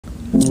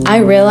I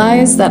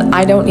realized that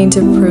I don't need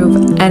to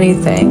prove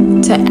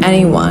anything to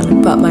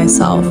anyone but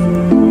myself.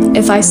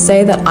 If I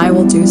say that I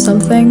will do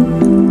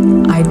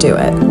something, I do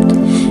it.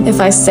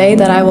 If I say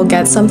that I will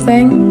get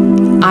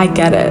something, I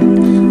get it.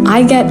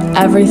 I get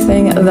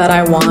everything that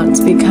I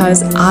want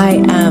because I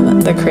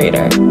am the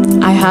creator.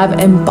 I have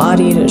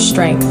embodied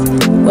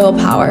strength,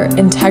 willpower,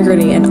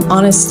 integrity, and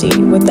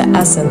honesty with the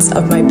essence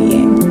of my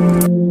being.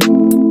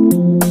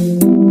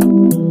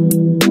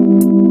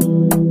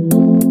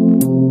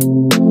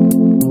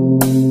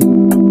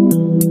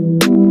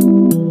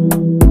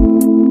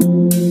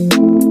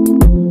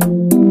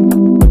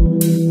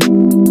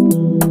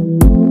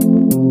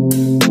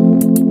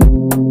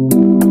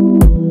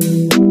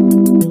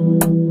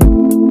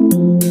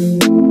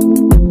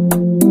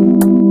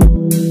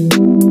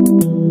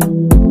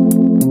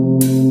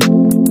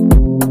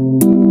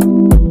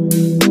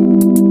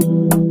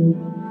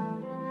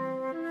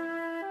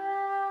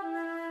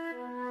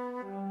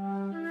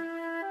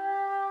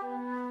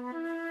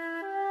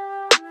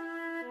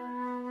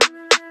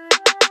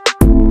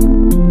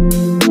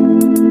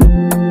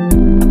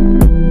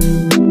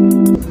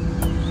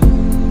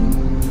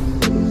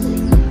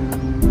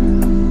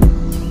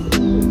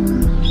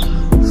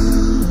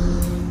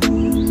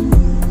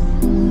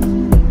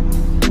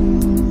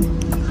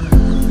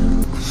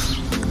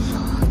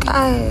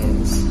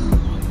 Guys,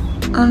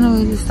 I don't know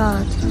where to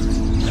start.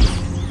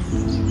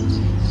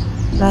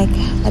 Like,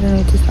 I don't know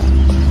where to start.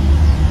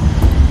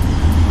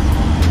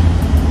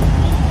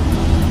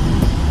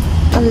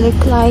 I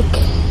look like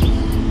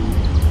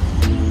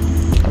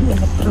I'm in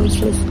the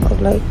process of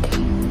like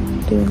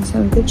doing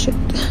some good shit.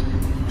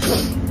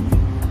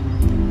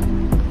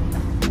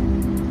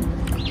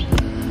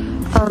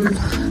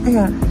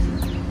 Yeah,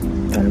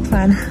 that look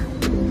fine.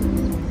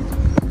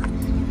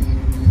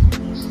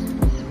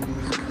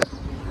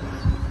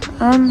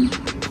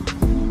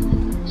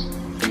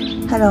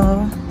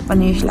 Hello,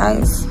 wanneer is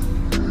live?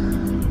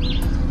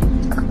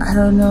 I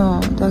don't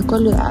know, do I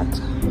call you that? I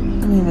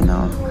don't even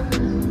know.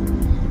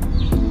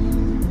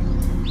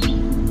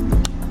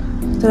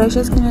 Today's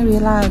just gonna be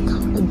like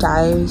a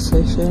diary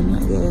session, I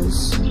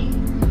guess.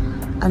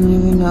 I don't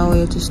even know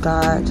where to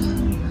start.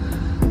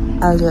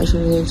 I was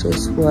actually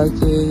just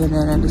working and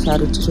then I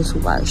decided to just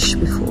wash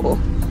before.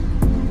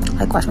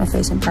 Like wash my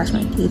face and brush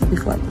my teeth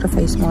before I put a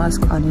face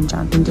mask on and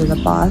jump into the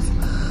bath.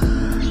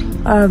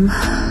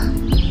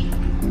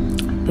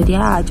 But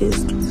yeah, I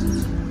just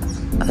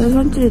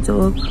wanted to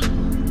talk,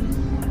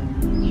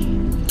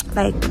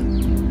 like,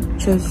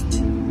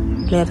 just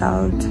let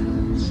out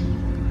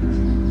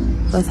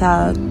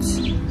without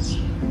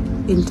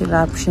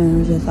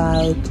interruptions,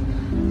 without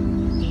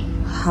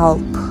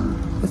help,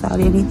 without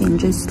anything,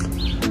 just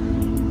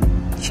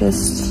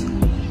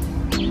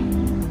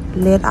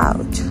let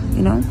out,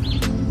 you know.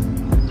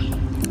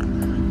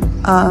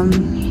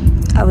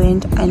 I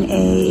went on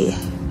a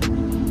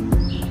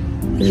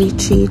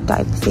retreat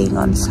type thing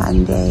on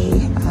Sunday,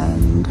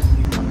 and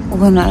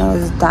when I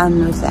was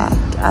done with that,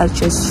 I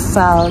just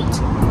felt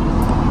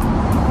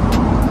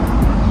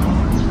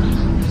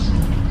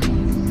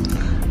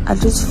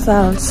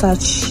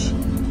such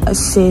a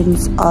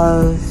sense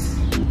of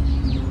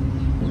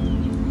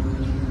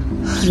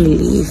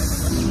relief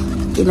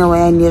in a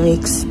way I never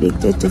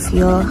expected to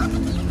feel.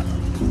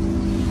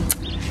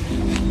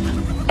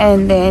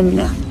 And then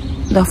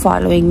the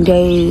following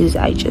days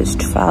I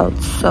just felt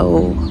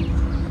so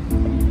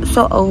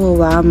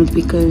overwhelmed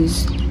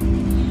because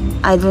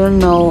I didn't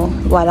know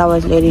what I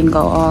was letting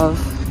go of.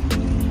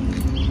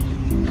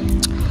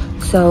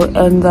 So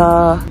in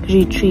the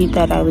retreat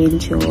that I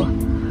went to,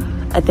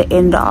 at the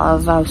end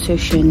of our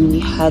session, we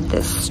had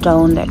this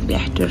stone that we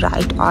had to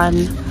write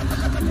on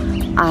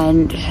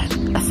and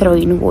throw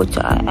in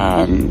water,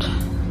 and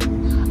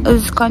I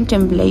was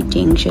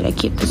contemplating, should I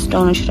keep the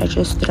stone or should I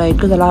just throw it,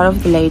 because a lot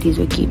of the ladies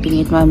were keeping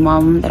it. My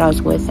mom that I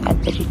was with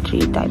at the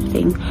retreat type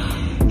thing,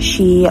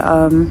 she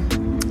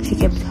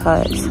kept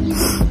hers,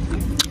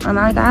 and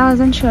I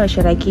wasn't sure,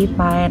 should I keep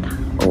mine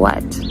or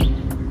what.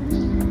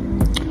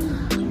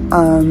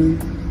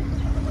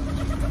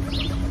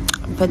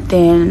 But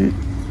then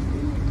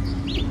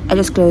I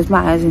just closed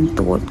my eyes and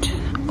thought,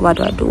 what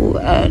do I do?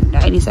 And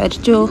I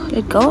decided to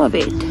let go of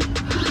it.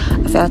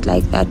 I felt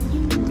like that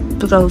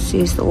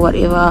process or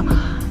whatever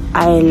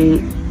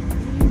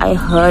I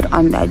heard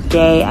on that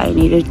day, I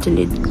needed to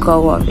let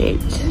go of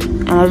it.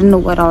 And I didn't know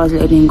what I was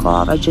letting go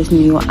of. I just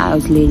knew I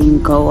was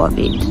letting go of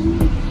it.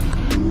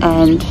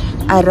 And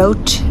I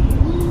wrote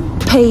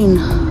pain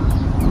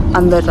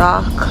on the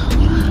rock,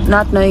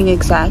 not knowing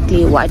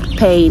exactly what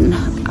pain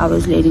I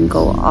was letting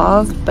go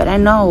of, but I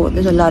know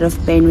there's a lot of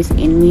pain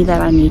within me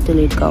that I need to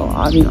let go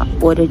of in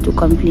order to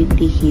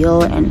completely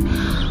heal and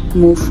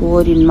move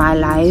forward in my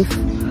life.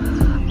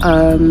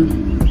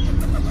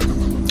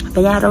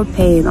 But yeah, I wrote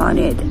pain on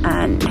it,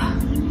 and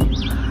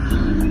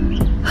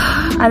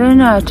I don't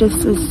know, I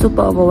just was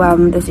super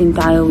overwhelmed this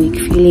entire week,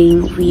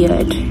 feeling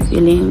weird,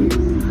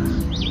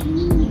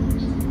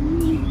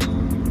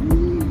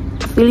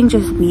 feeling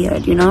just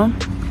weird, you know.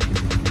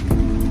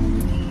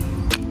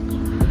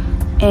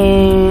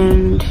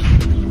 And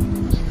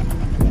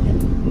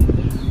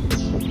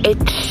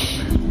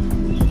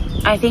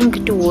I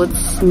think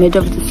towards mid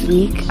of this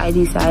week I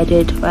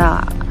decided,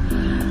 well,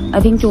 I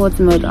think towards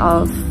mid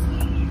of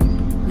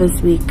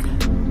this week,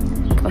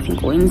 I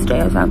think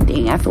Wednesday or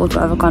something, I thought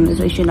of a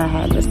conversation I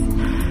had with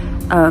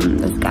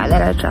this guy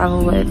that I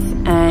travel with,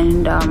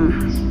 and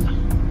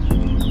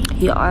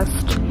he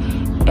asked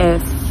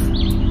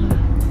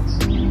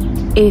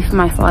if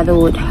my father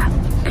would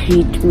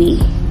greet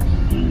me,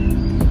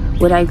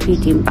 would I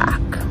greet him back?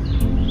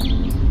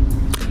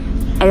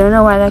 I don't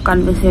know why that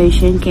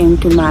conversation came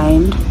to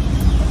mind,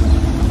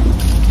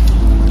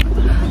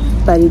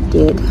 but it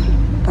did.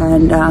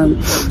 And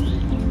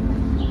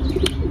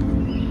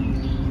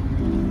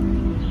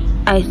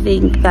I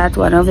think that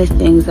one of the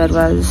things that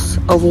was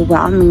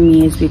overwhelming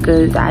me is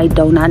because I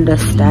don't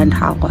understand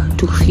how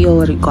to feel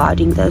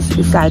regarding this.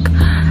 It's like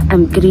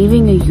I'm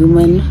grieving a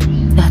human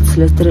that's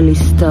literally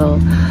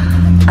still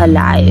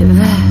alive.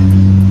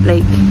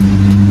 Like,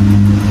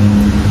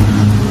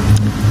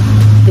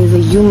 there's a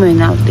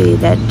human out there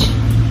that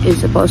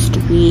is supposed to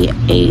be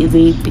a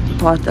very big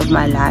part of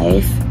my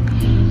life,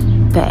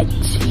 but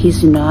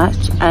he's not.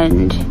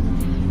 And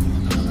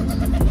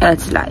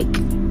it's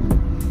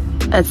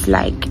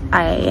like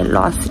I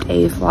lost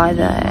a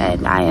father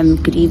and I am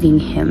grieving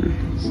him.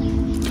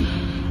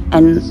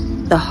 And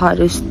the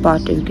hardest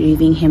part of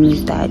grieving him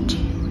is that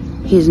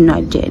he's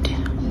not dead.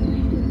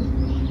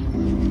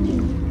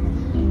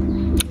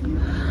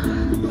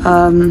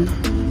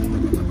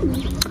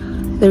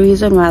 The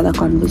reason why the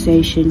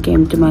conversation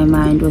came to my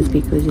mind was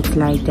because it's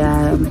like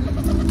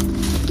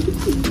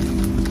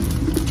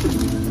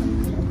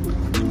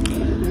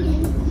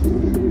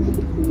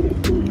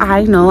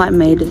I know I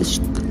made this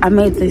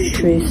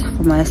choice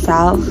for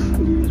myself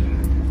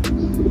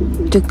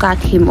to cut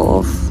him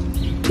off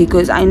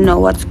because I know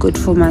what's good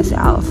for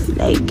myself.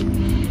 Like,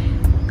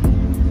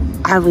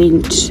 I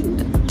went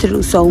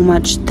through so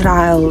much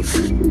trials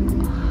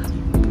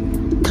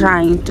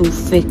trying to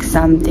fix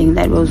something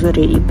that was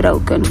already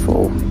broken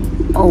for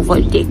over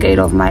a decade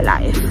of my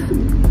life.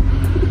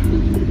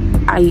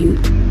 I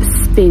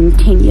spent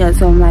 10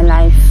 years of my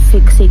life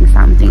fixing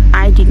something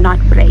I did not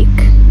break,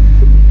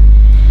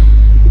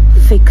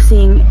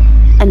 fixing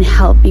and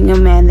helping a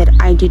man that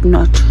I did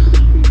not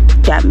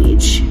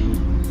damage,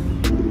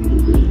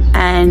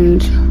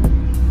 and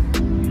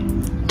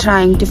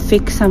trying to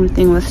fix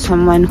something with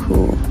someone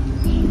who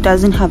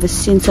doesn't have a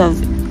sense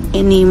of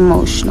any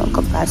emotional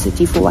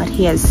capacity for what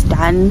he has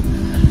done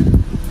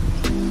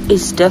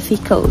is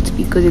difficult,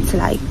 because it's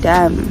like,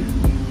 damn,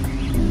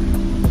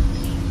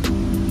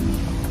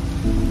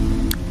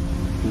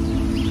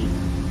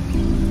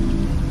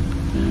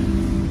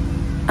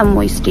 I'm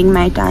wasting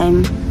my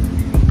time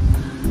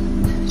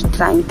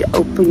trying to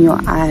open your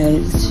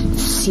eyes,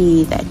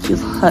 see that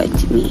you've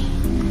hurt me,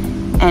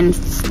 and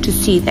to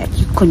see that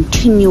you're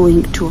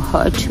continuing to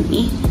hurt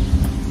me.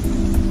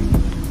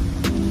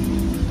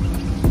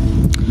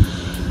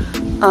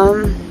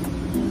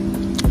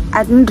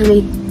 I didn't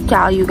really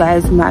tell you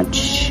guys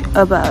much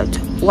about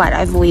what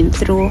I've went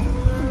through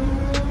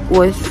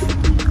with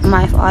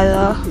my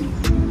father,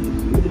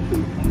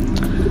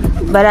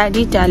 but I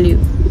did tell you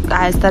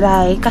guys that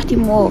I cut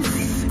him off,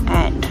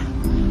 and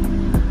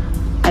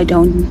I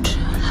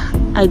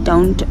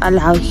don't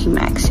allow him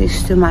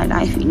access to my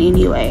life in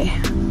any way.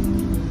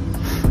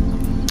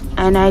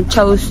 And I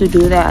chose to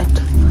do that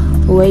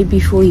way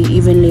before he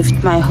even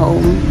left my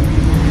home.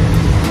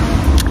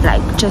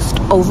 Like, just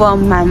over a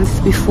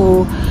month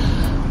before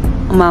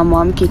my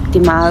mom kicked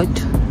him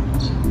out,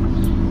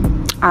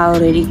 I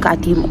already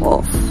cut him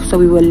off. So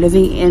we were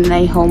living in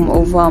a home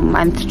over a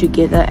month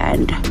together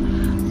and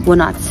we're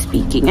not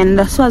speaking. And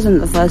this wasn't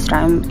the first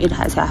time it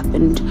has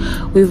happened.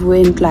 We've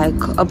went like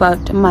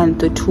about a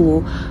month or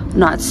two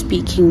not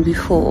speaking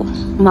before,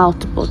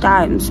 multiple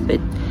times, but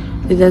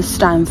this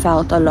time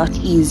felt a lot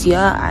easier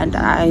and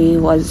I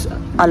was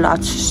a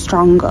lot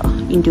stronger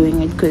in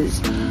doing it because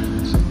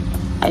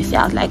I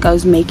felt like I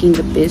was making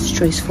the best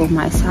choice for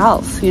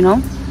myself, you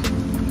know.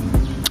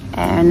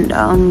 And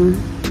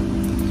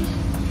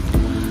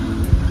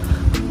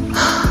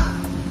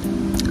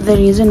the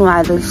reason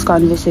why this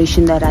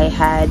conversation that I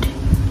had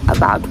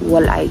about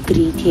will I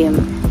greet him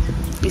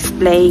is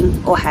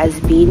playing, or has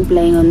been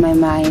playing, on my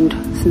mind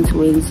since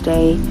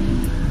Wednesday,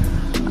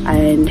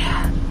 and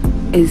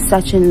is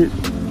such a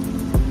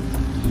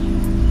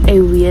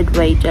weird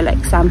way to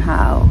like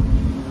somehow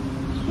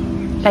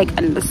like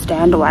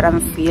understand what I'm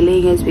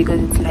feeling, is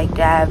because it's like,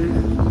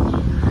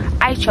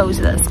 I chose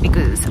this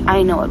because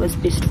I know it was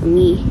best for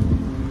me,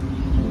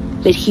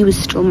 but he was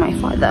still my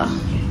father,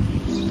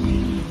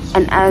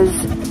 and as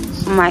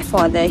my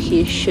father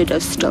he should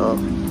have still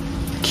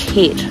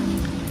cared,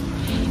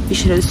 he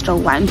should have still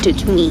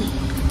wanted me,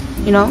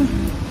 you know.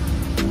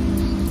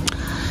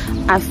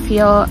 I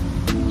feel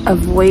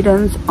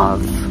avoidance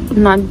of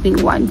not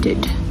being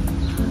wanted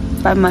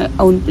by my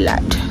own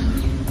blood.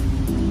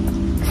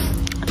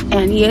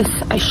 And yes,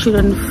 I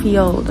shouldn't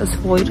feel this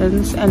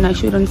avoidance and I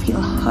shouldn't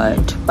feel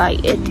hurt by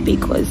it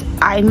because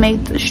I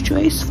made this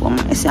choice for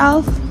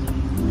myself.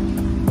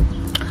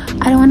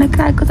 I don't want to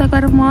cry because I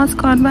got a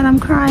mask on, but I'm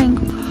crying.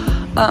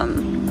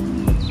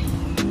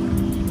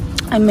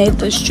 I made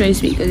this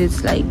choice because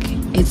it's like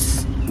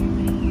it's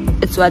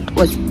what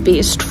was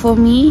best for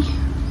me,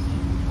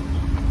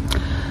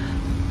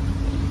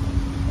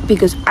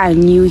 because I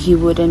knew he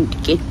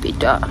wouldn't get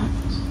better.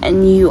 I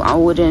knew I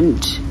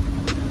wouldn't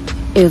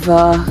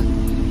ever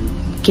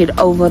get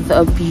over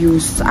the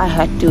abuse I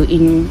had to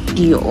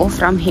endure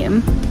from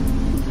him.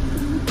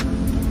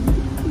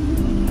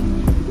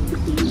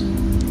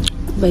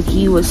 But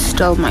he was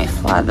still my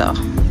father.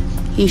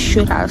 He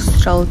should have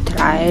still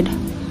tried,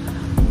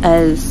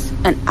 as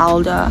an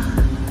elder,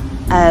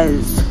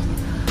 as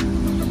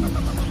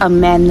a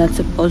man that's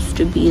supposed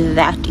to be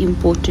that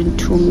important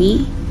to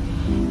me.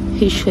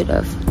 He should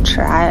have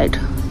tried.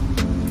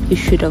 He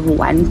should have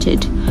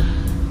wanted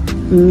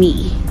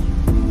me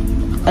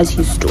as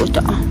his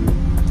daughter.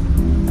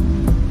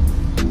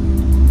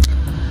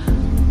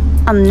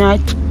 I'm not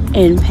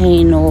in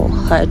pain or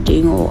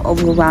hurting or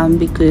overwhelmed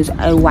because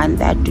I want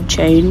that to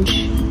change,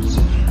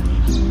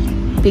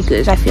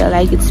 because I feel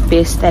like it's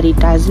best that it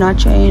does not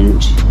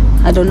change.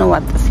 I don't know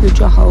what the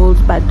future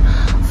holds, but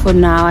for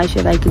now I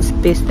feel like it's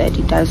best that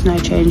it does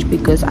not change,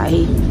 because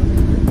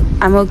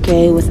I'm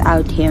okay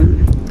without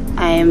him.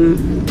 I'm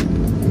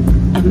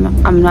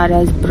not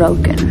as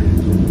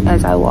broken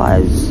as I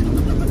was,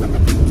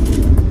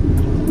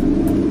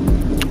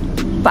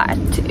 but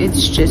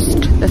it's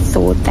just the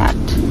thought that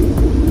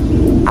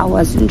I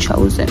wasn't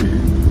chosen,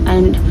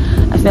 and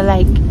I feel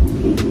like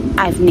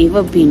I've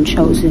never been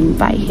chosen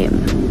by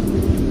him,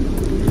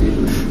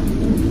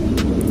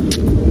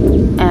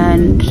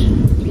 and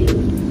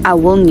I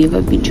will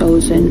never be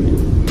chosen,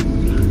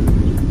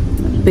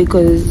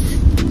 because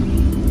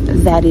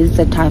that is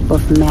the type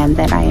of man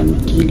that I am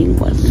dealing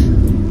with.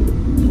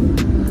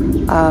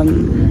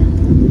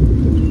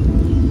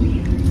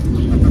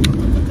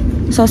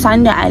 So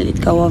Sunday I let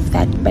go of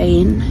that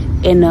pain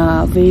in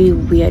a very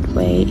weird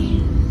way.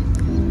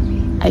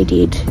 I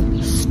did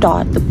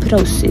start the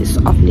process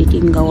of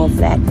letting go of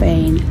that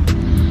pain,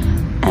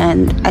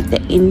 and at the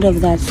end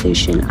of that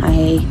session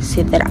I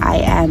said that I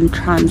am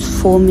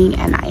transforming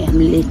and I am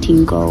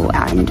letting go,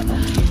 and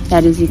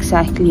that is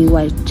exactly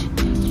what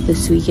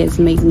this week has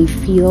made me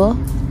feel,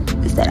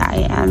 is that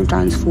I am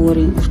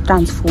transforming.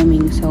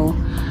 So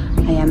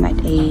I am at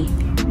a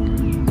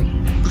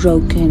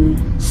broken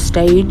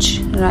stage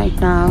right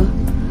now,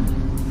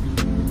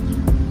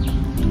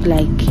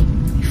 like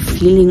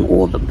feeling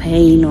all the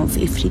pain of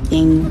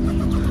everything,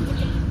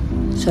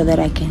 so that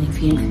I can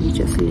eventually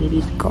just let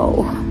it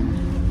go.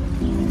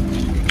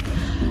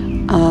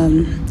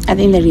 I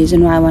think the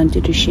reason why I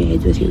wanted to share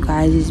it with you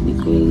guys is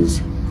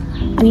because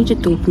I need to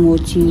talk more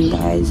to you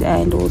guys,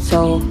 and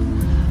also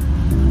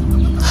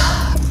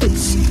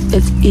it's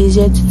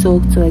easier to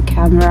talk to a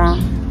camera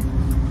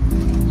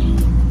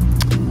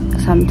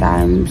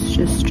sometimes,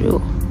 just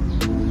to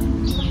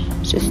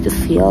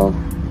feel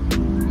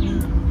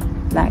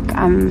like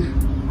I'm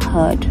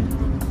heard,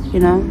 you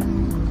know.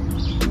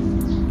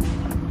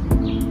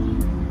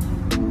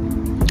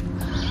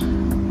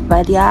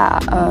 But yeah,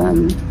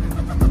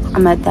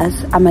 I'm at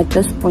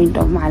this point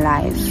of my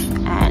life,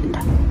 and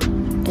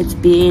it's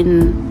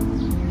been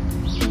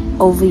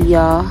over a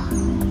year,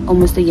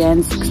 almost a year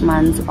and 6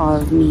 months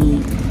of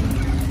me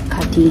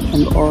cutting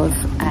him off,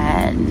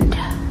 and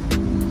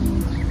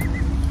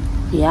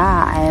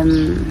yeah,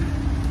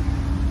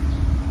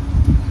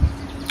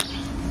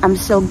 I'm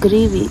still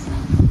grieving.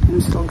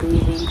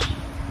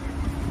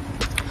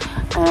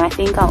 And I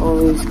think I'll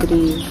always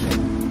grieve.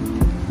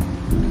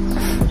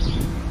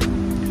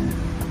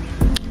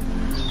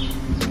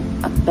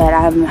 But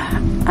I'm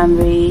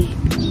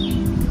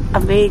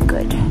very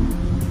good.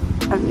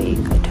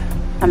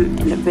 I'm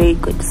in a very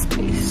good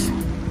space.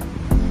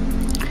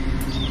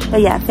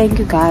 But yeah, thank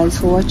you guys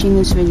for watching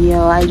this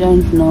video. I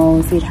don't know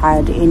if it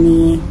had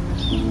any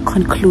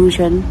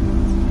conclusion.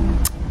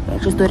 I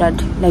just thought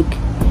I'd like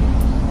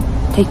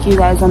take you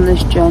guys on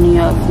this journey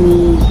of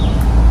me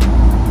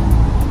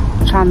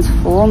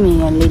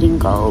transforming and letting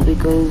go,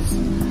 because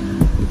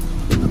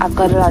I've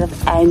got a lot of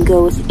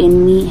anger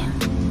within me,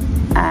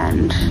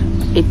 and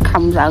it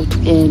comes out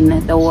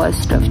in the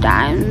worst of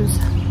times.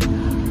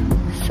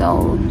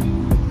 So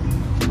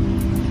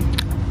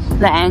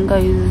the anger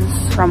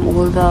is from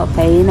all the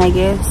pain, I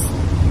guess,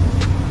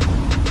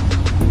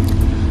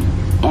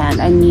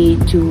 and I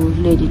need to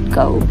let it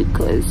go,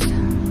 because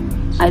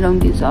I don't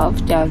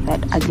deserve to have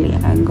that ugly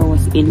anger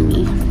within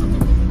me.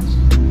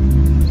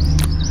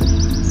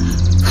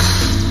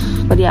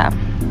 But yeah,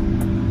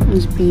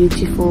 this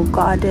beautiful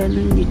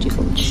garden,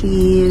 beautiful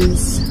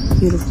trees,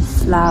 beautiful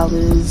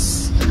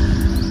flowers.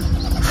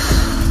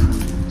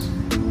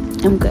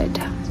 I'm good.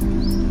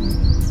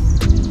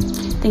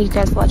 Thank you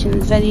guys for watching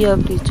this video.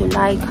 Please do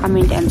like,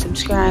 comment and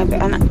subscribe,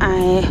 and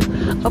I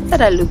hope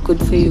that I look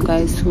good for you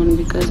guys soon,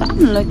 because I'm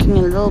looking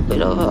a little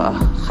bit of a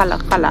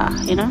khala,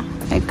 you know,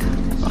 like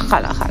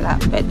khala.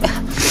 But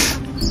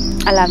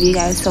I love you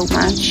guys so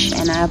much,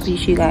 and I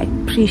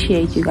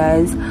appreciate you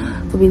guys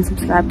for being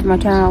subscribed to my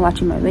channel,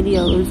 watching my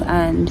videos,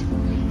 and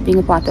being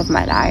a part of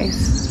my life.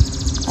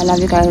 I love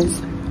you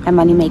guys. I'm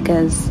money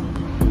makers.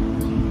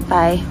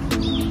 Bye.